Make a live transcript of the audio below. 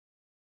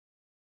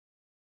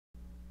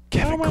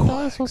Kevin Oh my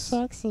god, so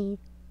sexy.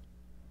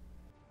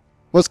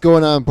 What's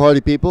going on, party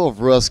people of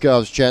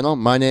Russkhof channel?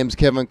 My name's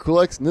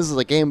KevinKoolx, and this is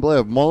a gameplay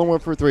of m.o.a.b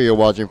Warfare 3 you're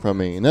watching from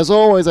me. And as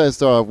always, I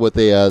start off with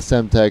a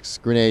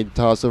Semtex grenade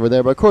toss over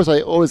there, but of course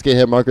I always get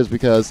hit markers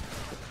because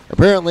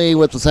apparently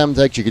with the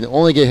Semtex you can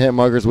only get hit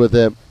markers with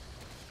it,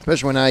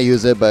 especially when I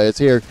use it, but it's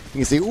here. You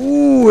can see,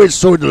 ooh, it's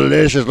so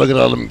delicious, look at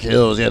all them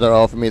kills. Yeah, they're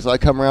all for me, so I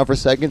come around for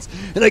seconds,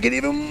 and I get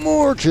even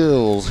more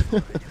kills.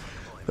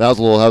 That was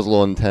a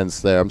little intense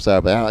there, I'm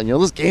sorry, but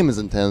this game is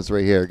intense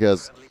right here,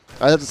 because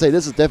I have to say,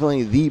 this is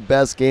definitely the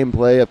best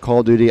gameplay of Call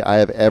of Duty I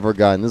have ever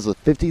gotten. This is a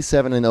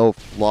 57-0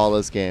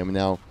 flawless game.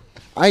 Now,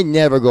 I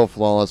never go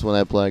flawless when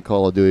I play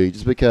Call of Duty,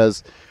 just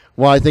because,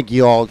 well, I think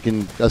you all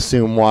can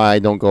assume why I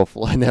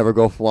never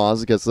go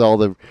flawless, because of all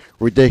the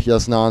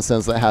ridiculous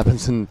nonsense that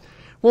happens in,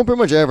 well, pretty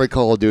much every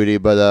Call of Duty,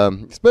 but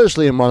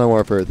especially in Modern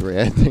Warfare 3.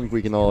 I think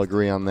we can all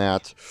agree on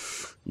that.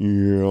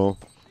 Yeah.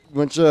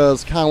 Which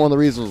is kind of one of the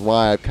reasons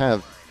why I've kind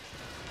of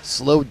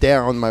slowed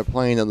down my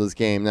playing of this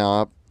game.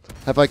 Now,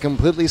 have I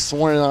completely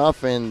sworn it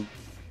off? And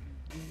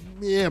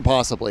yeah,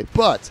 possibly.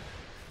 But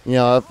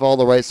if all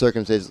the right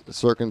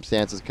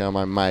circumstances come,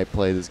 I might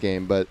play this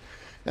game. But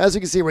as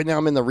you can see right now,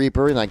 I'm in the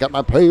Reaper, and I got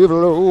my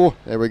payload.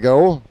 There we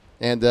go.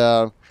 And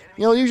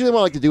usually what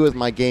I like to do with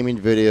my gaming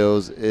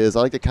videos is I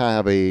like to kind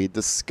of have a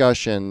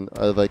discussion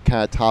of a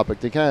kind of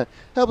topic to kind of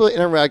help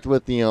interact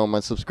with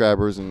my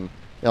subscribers and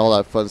all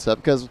that fun stuff.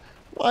 Because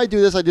when I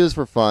do this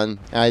for fun.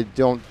 I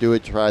don't do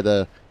it to try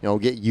to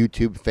get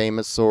YouTube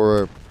famous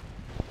or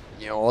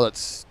all that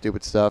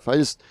stupid stuff. I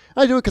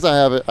do it because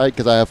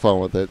I have fun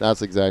with it.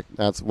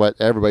 That's what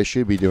everybody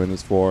should be doing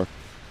this for.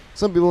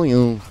 Some people,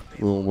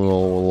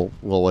 well,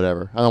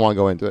 whatever. I don't want to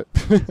go into it.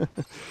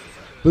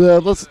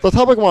 But the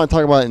topic I want to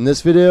talk about in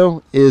this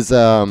video is,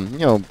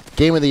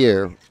 game of the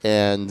year,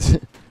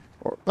 and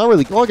or not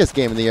really. Well, I guess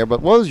game of the year.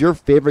 But what was your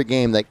favorite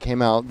game that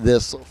came out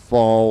this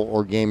fall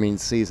or gaming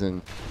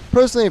season?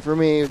 Personally, for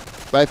me,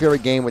 my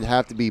favorite game would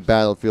have to be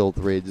Battlefield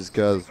 3, just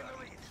because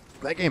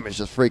that game is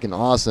just freaking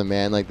awesome,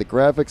 man. Like, the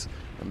graphics,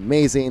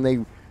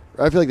 amazing.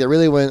 I feel like they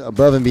really went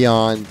above and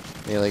beyond.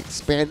 They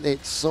expanded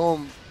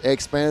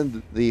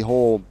the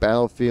whole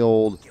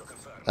Battlefield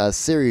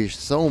series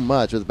so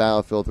much with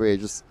Battlefield 3.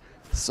 Just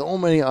so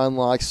many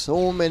unlocks,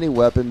 so many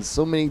weapons,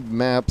 so many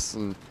maps,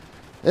 and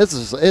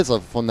it's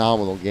a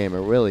phenomenal game. It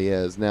really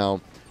is.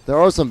 Now, there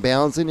are some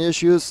balancing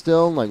issues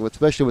still,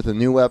 especially with the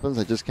new weapons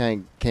that just kind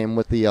of came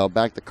with the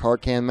back to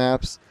Karkan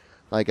maps.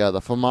 Like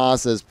the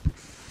FAMAS is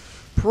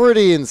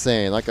pretty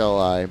insane, not gonna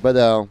lie.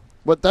 But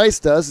what DICE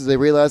does is they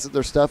realize that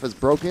their stuff is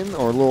broken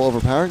or a little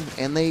overpowered,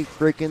 and they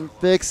freaking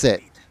fix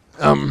it.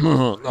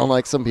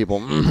 Unlike some people.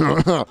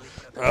 Sorry.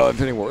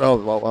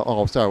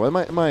 What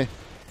am I?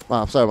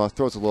 Wow, I'm sorry. My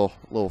throat's a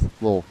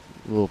little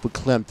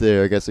clamped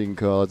there, I guess you can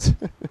call it.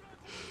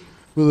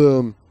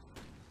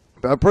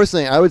 But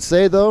personally, I would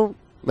say though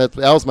that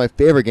was my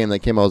favorite game that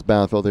came out was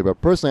Battlefield 3.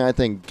 But personally, I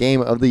think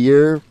Game of the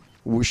Year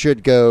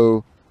should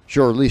go.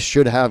 Sure, at least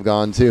should have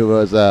gone to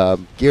was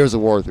Gears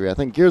of War 3. I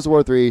think Gears of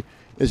War 3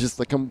 is just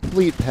the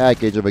complete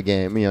package of a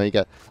game. You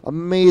got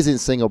amazing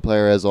single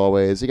player as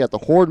always. You got the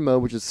Horde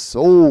mode, which is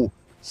so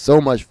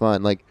much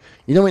fun. Like,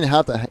 you don't even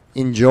have to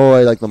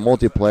enjoy the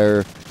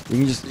multiplayer. You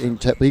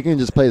can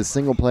just play the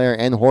single player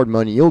and Horde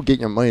mode, and you'll get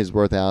your money's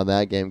worth out of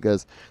that game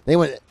because they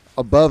went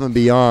above and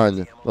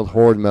beyond the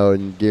Horde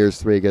mode in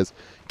Gears 3. Because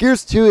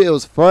Gears 2, it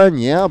was fun,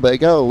 yeah, but it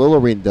got a little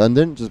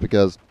redundant just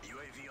because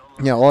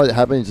all that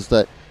happened is just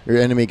that your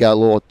enemy got a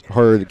little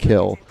harder to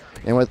kill.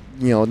 And with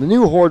the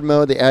new Horde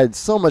mode, they added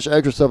so much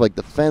extra stuff like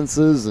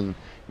defenses and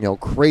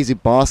crazy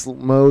boss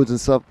modes and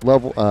stuff,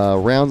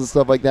 rounds and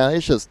stuff like that.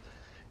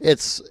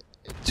 It's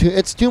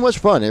too much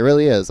fun. It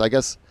really is. I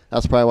guess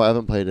that's probably why I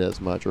haven't played it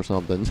as much or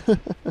something.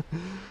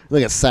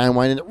 Look at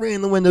Sidewind, and it ran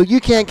in the window. You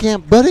can't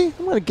camp, buddy.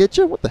 I'm gonna get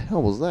you. What the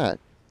hell was that?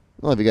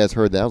 I don't know if you guys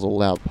heard that. That was a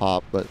loud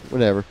pop, but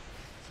whatever.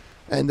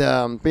 And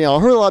I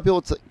heard a lot of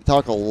people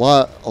talk a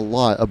lot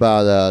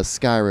about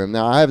Skyrim.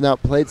 Now, I have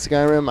not played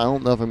Skyrim. I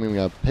don't know if I'm even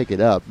gonna pick it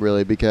up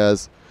really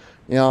because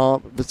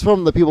it's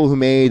from the people who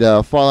made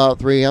Fallout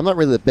 3. I'm not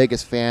really the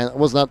biggest fan. I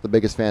was not the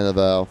biggest fan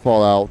of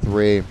Fallout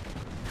 3.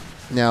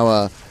 Now,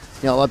 a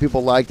lot of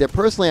people liked it.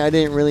 Personally, I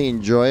didn't really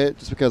enjoy it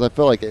just because I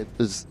felt like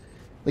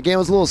the game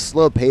was a little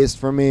slow paced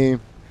for me.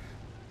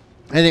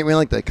 I didn't really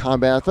like the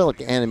combat. I felt like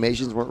the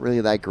animations weren't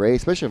really that great,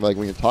 especially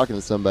when you're talking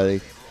to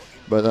somebody.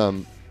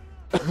 But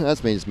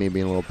that's just me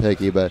being a little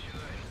picky, but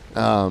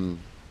I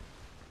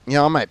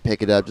might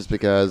pick it up just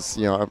because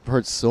I've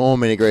heard so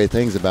many great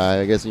things about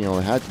it. I guess it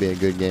had to be a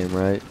good game,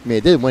 right? I mean,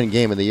 it did win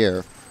Game of the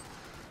Year,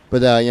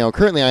 but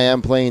currently I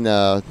am playing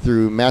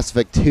through Mass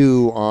Effect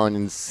 2 on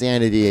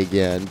Insanity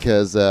again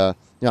because I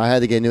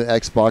had to get a new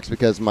Xbox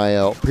because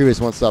my previous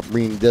one stopped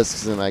reading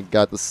discs and I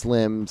got the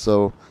Slim,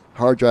 so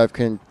hard drive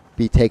couldn't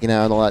be taken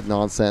out and all that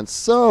nonsense.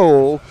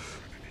 So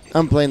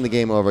I'm playing the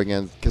game over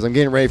again because I'm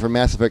getting ready for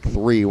Mass Effect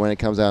 3 when it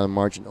comes out in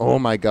March. And oh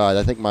my god,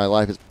 I think my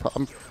life is...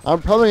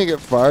 I'm probably going to get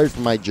fired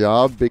from my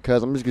job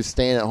because I'm just going to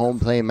stay at home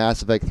playing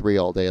Mass Effect 3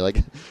 all day.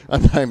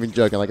 I'm not even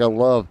joking. I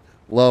love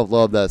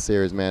Love that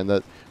series, man.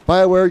 That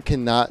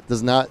BioWare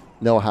does not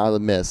know how to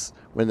miss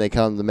when they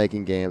come to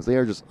making games. They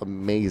are just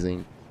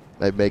amazing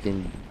at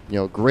making,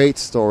 great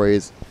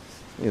stories.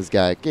 This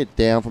guy, get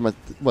down from a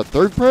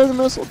third Predator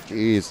missile?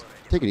 Jeez,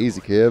 take it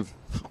easy, Kev.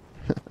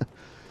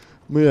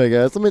 But yeah,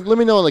 guys, let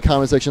me know in the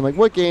comment section, like,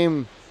 what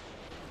game,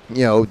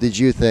 did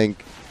you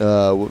think?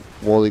 Well,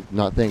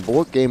 not think, but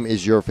what game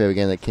is your favorite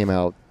game that came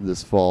out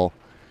this fall?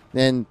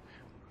 And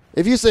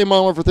if you say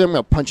Modern Warfare 3, I'm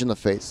gonna punch you in the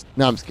face.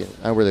 No, I'm just kidding.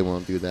 I really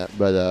won't do that,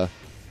 but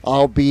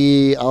it'll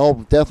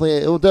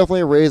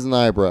definitely raise an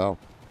eyebrow.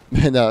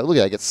 And look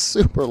at that, I get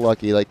super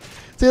lucky. Like,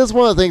 see, that's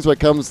one of the things when it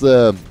comes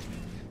to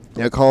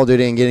Call of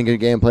Duty and getting good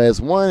gameplay.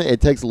 Is one, it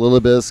takes a little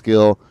bit of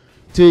skill.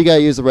 Two, you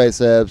gotta use the right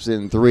steps,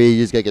 and three,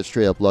 you just gotta get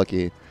straight up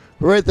lucky.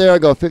 But right there, I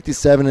go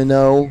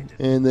 57-0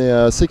 in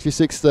the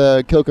 66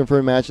 kill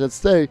confirmed match.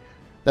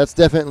 That's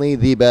definitely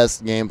the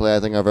best gameplay I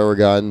think I've ever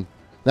gotten.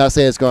 Not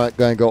saying it's going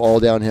to go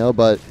all downhill,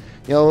 but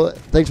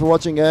thanks for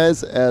watching,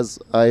 guys. As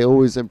I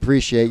always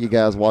appreciate you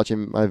guys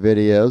watching my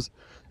videos.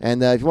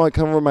 And if you want to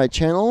come over to my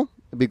channel,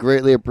 it'd be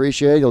greatly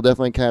appreciated. You'll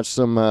definitely catch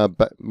some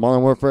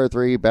Modern Warfare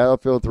 3,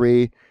 Battlefield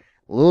 3,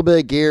 a little bit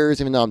of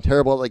Gears. Even though I'm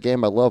terrible at the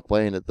game, I love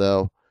playing it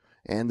though.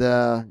 And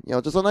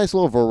just a nice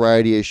little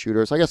variety of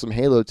shooters. I got some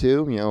Halo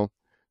 2.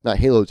 Not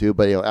Halo 2,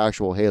 but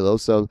actual Halo.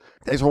 So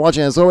thanks for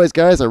watching as always,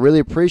 guys. I really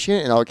appreciate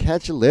it, and I'll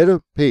catch you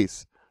later.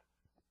 Peace.